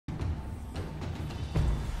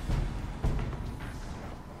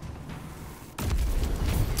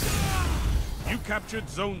captured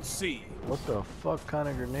Zone C. What the fuck kind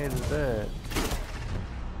of grenade is that?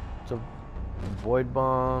 It's a void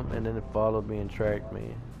bomb, and then it followed me and tracked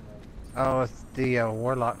me. Oh, it's the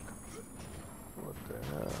warlock. What the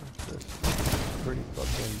hell? That's pretty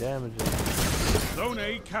fucking damaging. Zone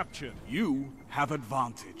A captured. You have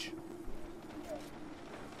advantage.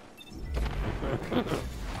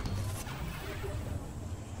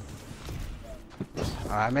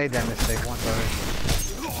 I made that mistake once already.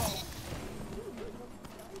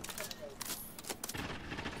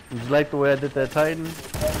 Did you like the way I did that Titan?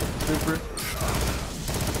 Super.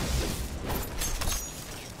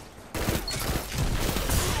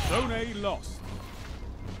 Zone A lost.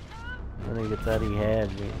 That nigga thought he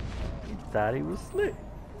had me. He thought he was slick.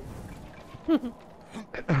 Alright,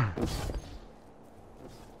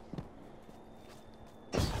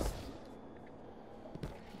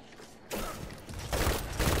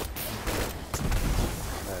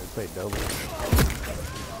 play double.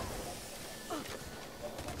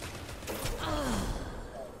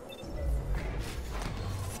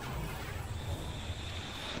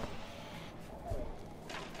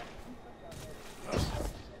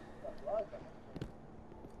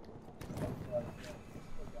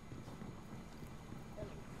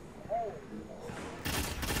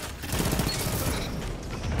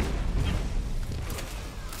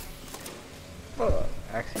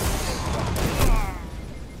 Actually,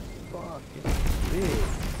 Fuck, it's big.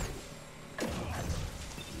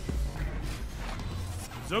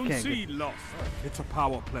 Zone Can't C lost. It's a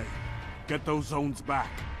power play. Get those zones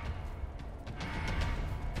back.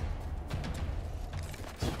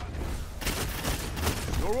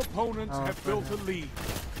 Your opponents have built a lead.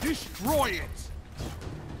 Destroy it!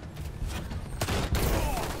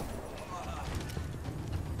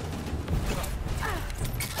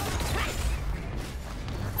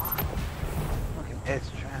 it's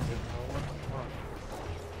transit, bro. What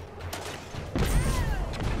the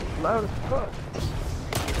fuck? Loud as fuck.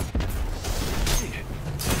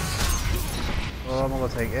 Well, I'm gonna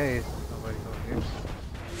take A's. Nobody go here.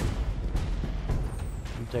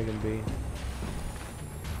 I'm taking B.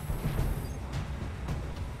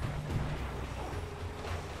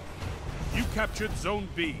 You captured Zone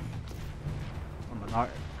B. I'm an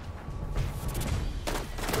art.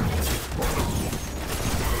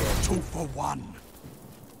 2 for 1.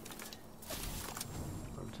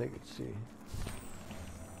 I'm taking C.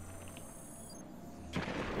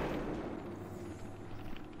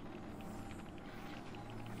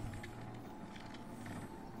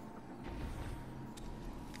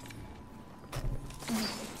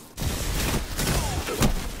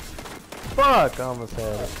 Fuck! I almost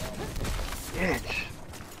had it. Bitch.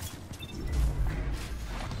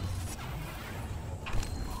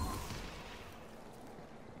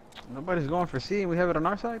 Nobody's going for C and we have it on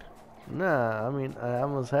our side? Nah, I mean, I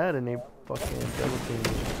almost had it and they fucking double teamed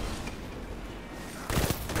me.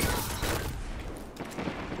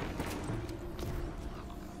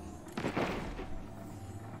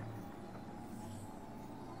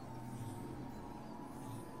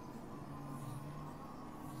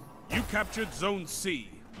 You captured Zone C.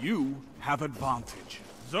 You have advantage.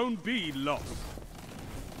 Zone B lost.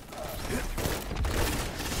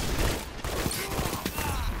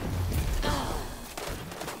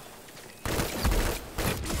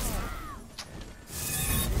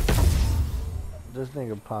 This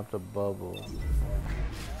nigga popped a bubble.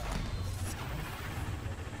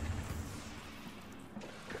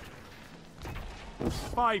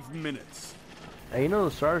 Five minutes. Hey, you know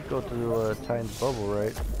the stars go through Titan's bubble,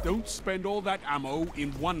 right? Don't spend all that ammo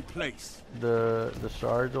in one place. The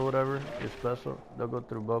shards or whatever is special. They'll go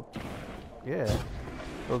through bubble. Yeah,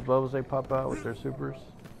 those bubbles they pop out with their supers.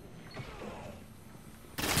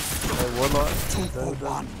 Hey, Warlock. 2 for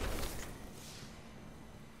 1.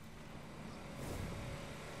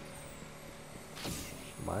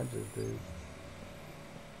 Mine just did.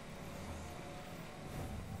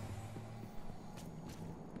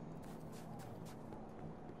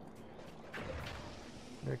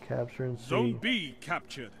 They're capturing C. Zone B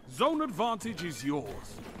captured. Zone advantage is yours.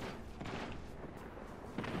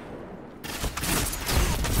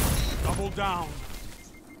 Double down.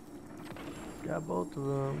 Got both of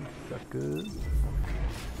them. Got good.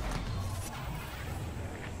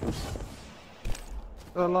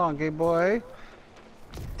 So long, gay boy.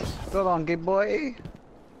 So long, gay boy.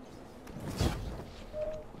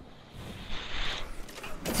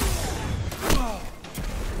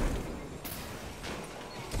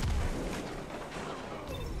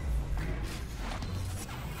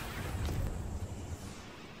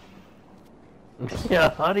 Yeah,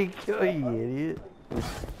 how'd he kill you, idiot?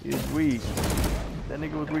 He's weak. That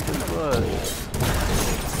nigga was weak as fuck.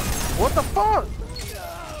 What the fuck?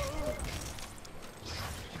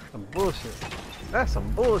 Some bullshit. That's some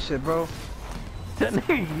bullshit, bro. That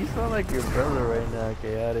nigga, you sound like your brother right now,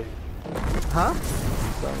 Chaotic. Huh? You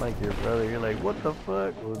sound like your brother. You're like, what the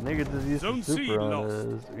fuck? Well, nigga just used Zone to C super on lost.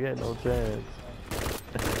 us. We had no chance.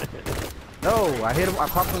 No, I hit him. I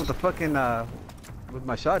popped him with the fucking with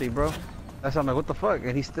my shotty, bro. That's why I'm like, what the fuck?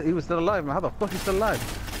 And he was still alive, man. How the fuck he still alive?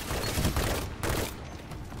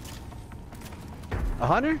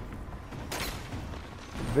 100?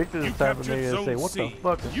 Victor's the You type of captured nigga to say, Zone what the C.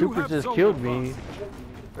 fuck? The You super have just zone killed me.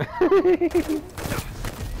 advantage.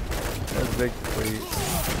 That's Victor for you.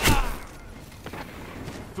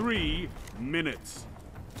 3 minutes.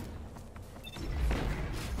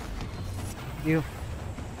 You.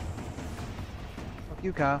 Fuck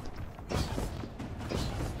you, Kyle.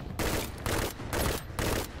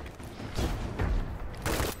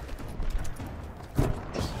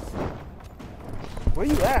 Where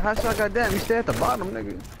you at? How shot goddamn? You stay at the bottom,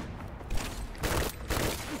 nigga.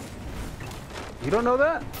 You don't know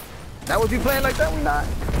that? That would be playing like that? We not.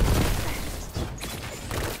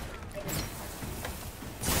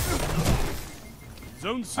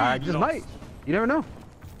 Zone C I just lost. might. You never know.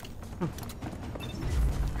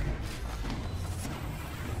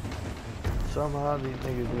 Somehow these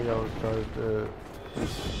niggas need all charged up.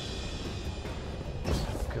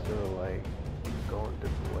 Cause they're like going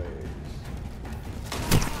different ways.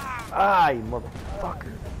 Ah, you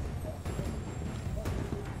motherfucker.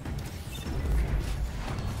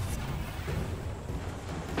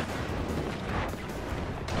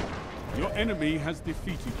 Your enemy has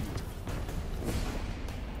defeated you.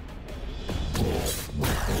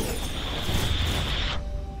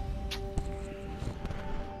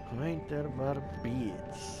 Ain't that about a bitch?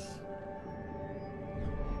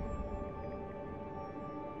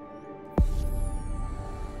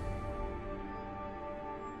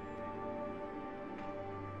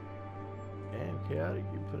 Damn, Chaotic,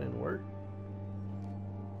 you put in work.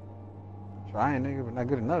 Trying, nigga, but not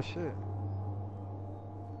good enough. Shit.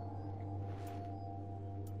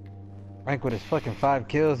 Frank with his fucking 5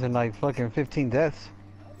 kills and like fucking 15 deaths.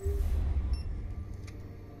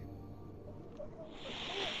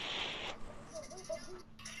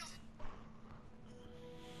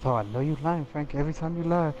 Oh, I know you lying, Frank. Every time you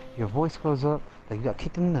lie, your voice goes up like you got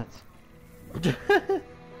kicked in the nuts.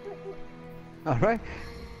 Alright?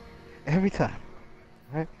 Every time.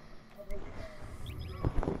 Right?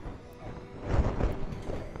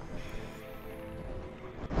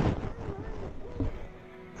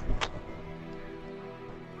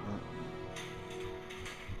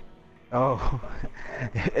 Oh,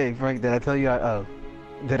 hey Frank, did I tell you I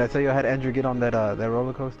had Andrew get on that that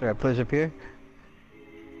roller coaster at Pleasure Pier?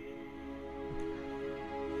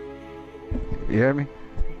 You hear me?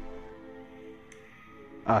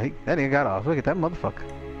 Oh, that nigga got off. Look at that motherfucker.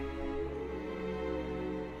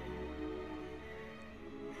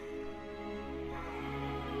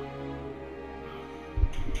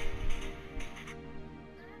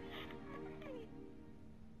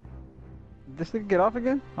 Did this nigga get off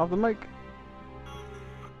again? Off the mic?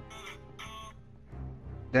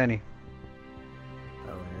 Danny. I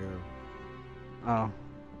don't hear him. Oh.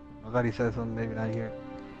 I thought he said something, maybe not here.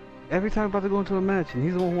 Every time I'm about to go into a match, and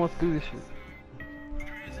he's the one who wants to do this shit.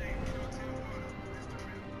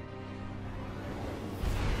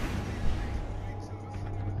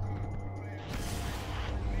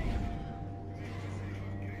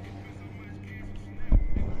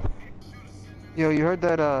 Yo, you heard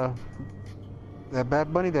that, that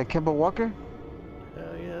Bad Bunny, that Kemba Walker?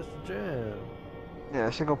 Hell yeah, that's the jam. Yeah,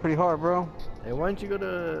 that shit go pretty hard, bro. Hey, why don't you go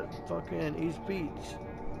to fucking East Beach?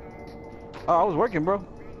 Oh, I was working, bro.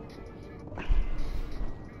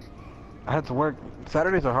 I had to work.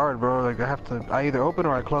 Saturdays are hard, bro. Like, I either open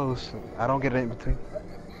or I close. I don't get it in between.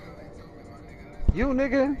 You,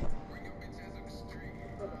 nigga.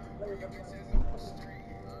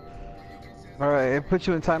 Alright, it put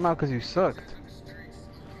you in timeout because you sucked.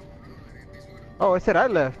 Oh, it said I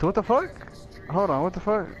left. What the fuck? Hold on, what the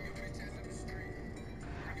fuck?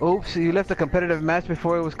 Oops, you left a competitive match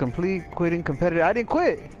before it was complete. Quitting competitive. I didn't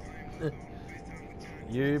quit.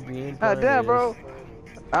 You're being God damn, bro. punished.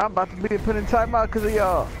 I'm about to be put in timeout because of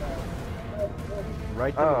y'all.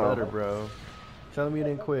 Write them a letter, bro. Tell them you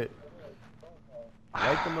didn't quit.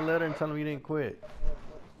 Write them a letter and tell them you didn't quit.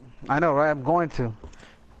 I know, right? I'm going to.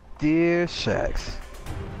 Dear Shax,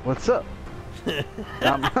 what's up?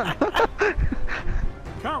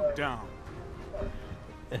 Countdown.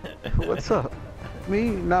 What's up?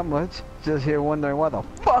 Me? Not much. Just here wondering why the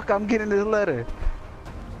fuck I'm getting this letter.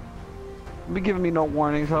 Be giving me no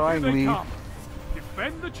warning, so I Here ain't they leave. come.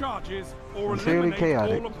 Defend the charges or Sincerely eliminate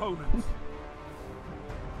chaotic. all opponents.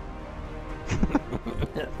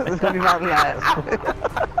 This is gonna be my last.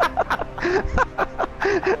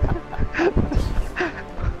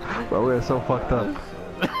 Bro, we're so fucked up.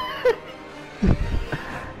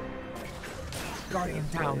 Guardian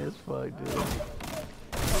down. It's fucked, dude.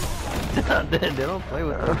 they don't play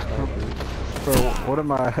with that stuff, dude. Bro, one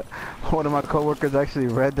of my coworkers actually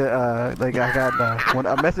read the like I got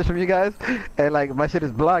a message from you guys, and like my shit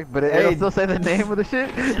is blocked, but it'll still say the name of the shit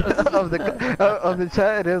of the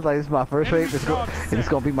chat. And it was like, it's my first rape, it's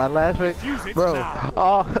gonna be my last rape, bro.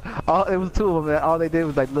 All it was two of them. And all they did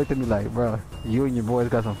was like looked at me like, bro, you and your boys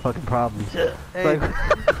got some fucking problems. Hey, Like,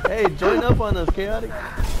 hey, join up on us, chaotic.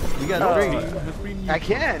 You got three. I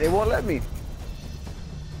can't. It won't let me.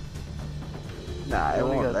 Nah, You it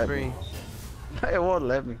only won't got let three. me. It won't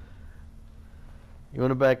let me. You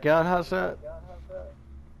wanna back out, Hotshot?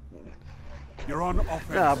 You're on offense.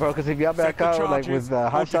 Nah, bro, because if y'all back Set the out like charges with or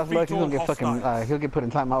hot shots defeat luck, he's gonna all get fucking hostiles. he'll get put in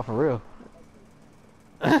timeout for real.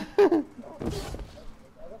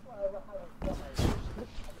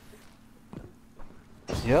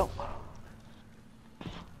 Yep.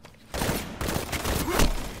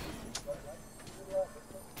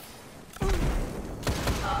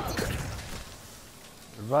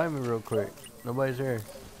 Revive me real quick. Nobody's here.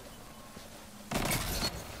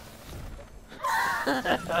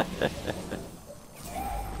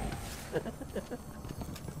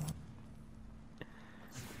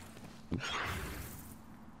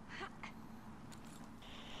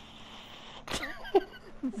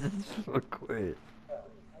 So quick.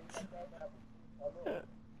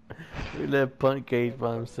 We left Punt Cage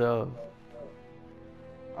by himself.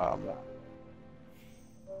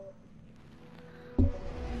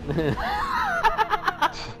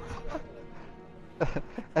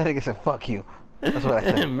 I think it said fuck you. That's what I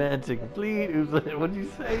said. Magic, please. What'd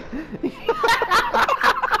you say? You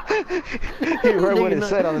heard what it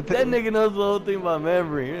said on the That thing. nigga knows the whole thing about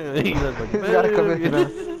memory. He was like, He's gotta come in, you know.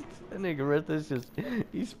 That nigga read that shit.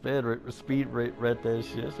 He speed read that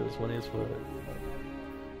shit. So it's funny as fuck.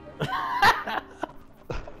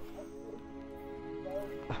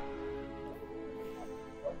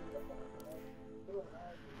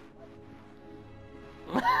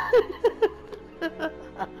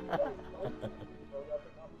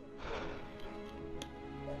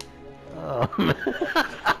 Oh, man.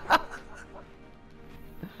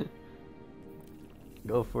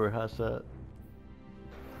 Go for it, hot shot.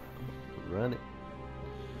 Run it.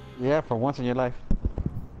 Yeah, for once in your life.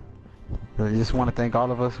 So you just want to thank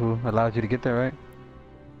all of us who allowed you to get there, right?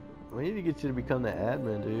 We need to get you to become the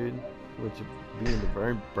admin, dude. Which being the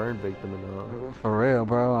burn victim and all. For real,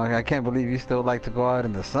 bro. I can't believe you still like to go out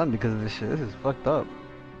in the sun because of this shit. This is fucked up.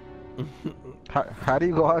 How do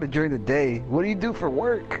you go out during the day? What do you do for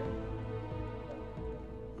work?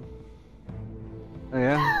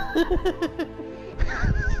 Yeah.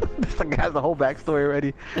 This guy has the whole backstory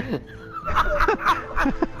already.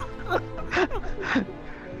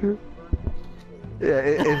 Yeah,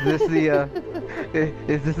 is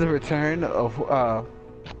this the return of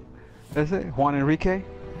is it Juan Enrique?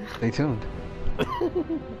 Stay tuned.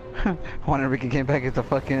 Juan Enrique came back as a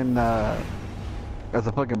fucking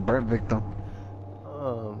burn victim.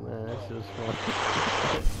 Oh man, that shit was funny.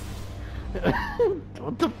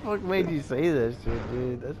 What the fuck made you say that shit,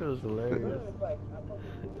 dude? That shit was hilarious.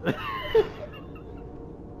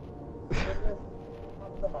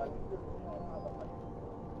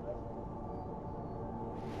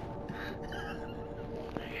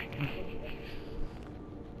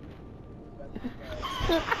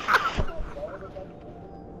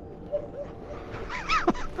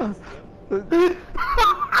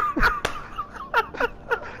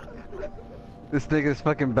 This nigga's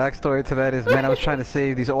fucking backstory to that is, man, I was trying to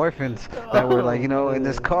save these orphans that were like, you know, in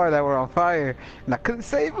this car that were on fire, and I couldn't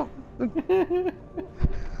save them.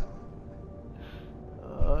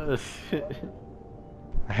 Oh shit.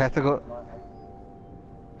 I had to go.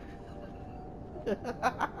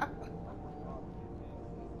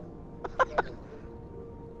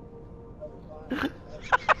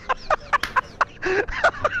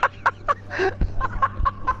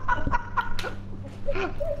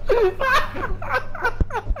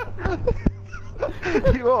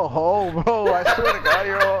 You a hoe, bro. I swear to God,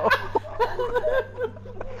 you're a hoe.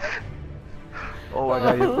 Oh my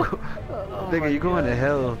God, nigga, you going to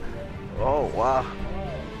hell. Oh, wow.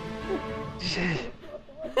 Shit.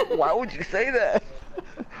 Why would you say that?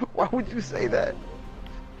 Why would you say that?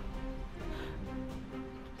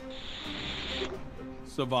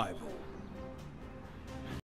 Survivor.